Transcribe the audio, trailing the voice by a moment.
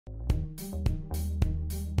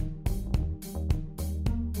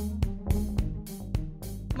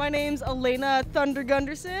My name's Elena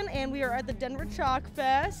Gunderson, and we are at the Denver Chalk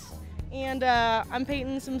Fest, and I'm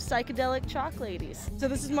painting some psychedelic chalk ladies. So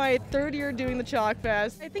this is my third year doing the Chalk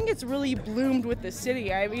Fest. I think it's really bloomed with the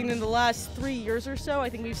city. I mean, in the last 3 years or so, I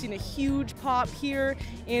think we've seen a huge pop here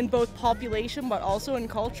in both population, but also in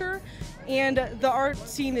culture. And the art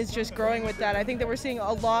scene is just growing with that. I think that we're seeing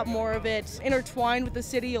a lot more of it intertwined with the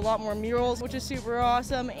city, a lot more murals, which is super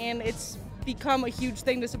awesome, and it's become a huge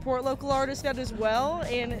thing to support local artists as well,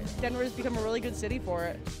 and Denver has become a really good city for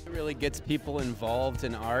it. It really gets people involved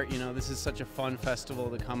in art. You know, this is such a fun festival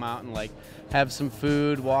to come out and like have some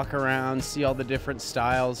food, walk around, see all the different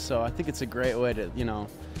styles. So I think it's a great way to, you know,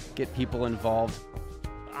 get people involved.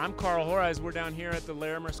 I'm Karl Horeis. We're down here at the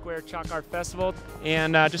Larimer Square Chalk Art Festival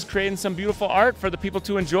and just creating some beautiful art for the people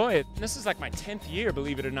to enjoy it. This is like my 10th year,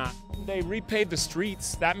 believe it or not. They repaved the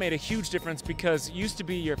streets. That made a huge difference because it used to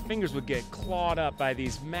be your fingers would get clawed up by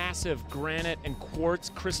these massive granite and quartz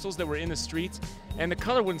crystals that were in the streets, and the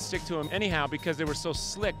color wouldn't stick to them anyhow because they were so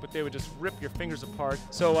slick, but they would just rip your fingers apart.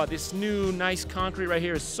 So this new nice concrete right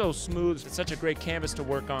here is so smooth. It's such a great canvas to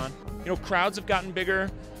work on. You know, crowds have gotten bigger.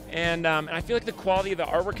 And I feel like the quality of the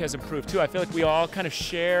artwork has improved too. I feel like we all kind of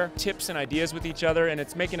share tips and ideas with each other, and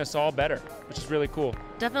it's making us all better, which is really cool.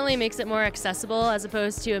 Definitely makes it more accessible as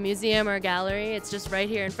opposed to a museum or a gallery. It's just right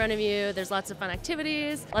here in front of you. There's lots of fun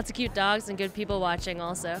activities, lots of cute dogs, and good people watching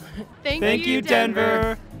also. Thank you,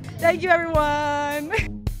 Denver. Thank you, everyone.